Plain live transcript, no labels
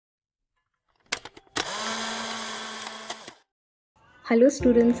Hello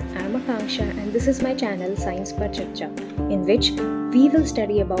students, I am Akanksha and this is my channel Science Par Charcha, in which we will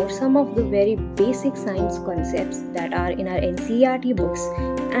study about some of the very basic science concepts that are in our NCERT books,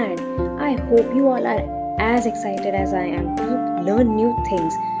 and I hope you all are as excited as I am to learn new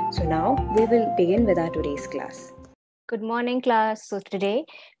things. So now we will begin with our today's class. Good morning, class. So today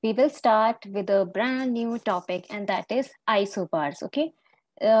we will start with a brand new topic, and that is isobars. Okay.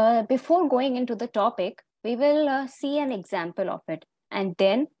 Before going into the topic, we will see an example of it, and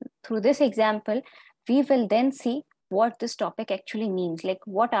then through this example, we will then see what this topic actually means, like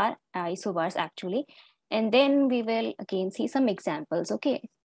what are isobars actually, and then we will again see some examples. Okay.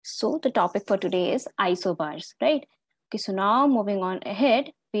 So the topic for today is isobars, right? Okay. So now moving on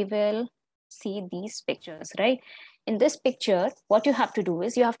ahead, we will see these pictures, right? In this picture, what you have to do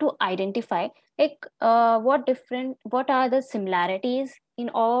is you have to identify like what are the similarities in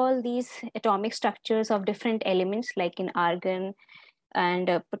all these atomic structures of different elements, like in argon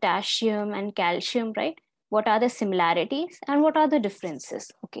and potassium and calcium, right? What are the similarities and what are the differences?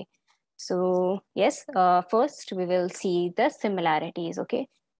 Okay, so yes, first we will see the similarities. Okay,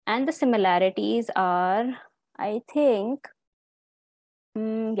 and the similarities are, I think,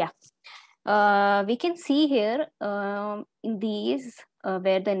 yeah, we can see here in these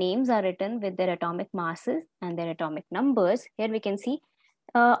where the names are written with their atomic masses and their atomic numbers. Here we can see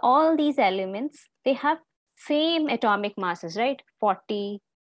all these elements, they have same atomic masses, right? 40.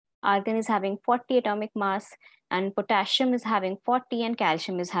 Argon is having 40 atomic mass, and potassium is having 40, and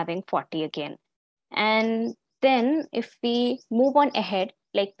calcium is having 40 again. And then if we move on ahead,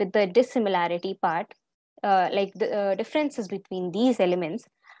 like with the dissimilarity part, like the differences between these elements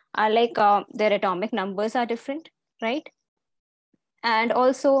are like their atomic numbers are different, right? And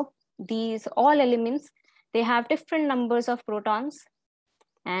also these all elements, they have different numbers of protons,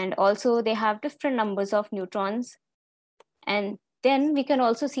 and also they have different numbers of neutrons. And then we can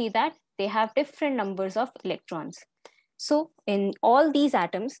also see that they have different numbers of electrons. So in all these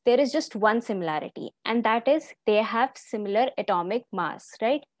atoms, there is just one similarity, and that is they have similar atomic mass,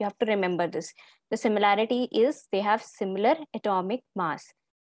 right? You have to remember this. The similarity is they have similar atomic mass.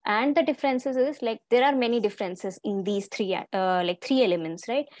 And the differences is like there are many differences in these three elements,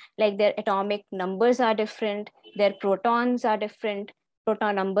 right? Like their atomic numbers are different, their protons are different,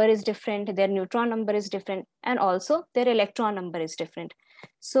 proton number is different, their neutron number is different, and also their electron number is different.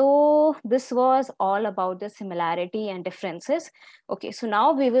 So this was all about the similarity and differences. Okay, so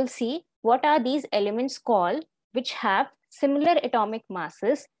now we will see what are these elements called which have similar atomic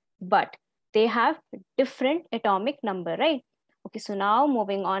masses, but they have different atomic number, right? Okay, so now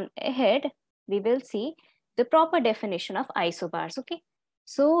moving on ahead, we will see the proper definition of isobars. Okay,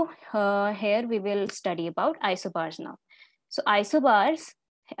 so here we will study about isobars now. So isobars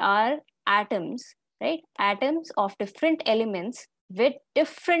are atoms, right? Atoms of different elements with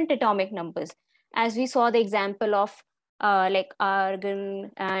different atomic numbers. As we saw the example of like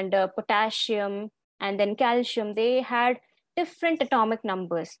argon and potassium and then calcium, they had different atomic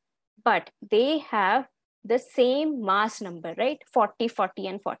numbers, but they have the same mass number, right? 40, 40,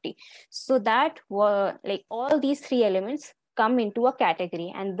 and 40. So that were like all these three elements come into a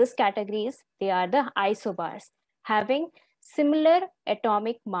category, and this category is they are the isobars, having similar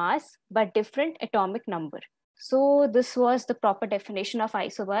atomic mass but different atomic number. So this was the proper definition of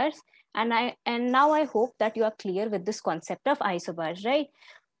isobars, and now I hope that you are clear with this concept of isobars, right?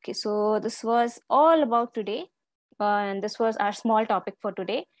 Okay, so this was all about today, and this was our small topic for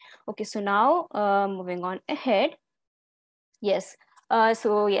today. Okay, so now moving on ahead. Yes.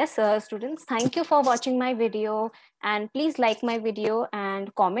 Students, thank you for watching my video, and please like my video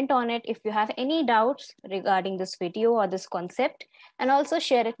and comment on it if you have any doubts regarding this video or this concept, and also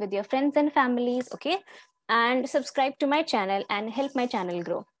share it with your friends and families. Okay, and subscribe to my channel and help my channel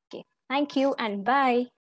grow. Okay, thank you and bye.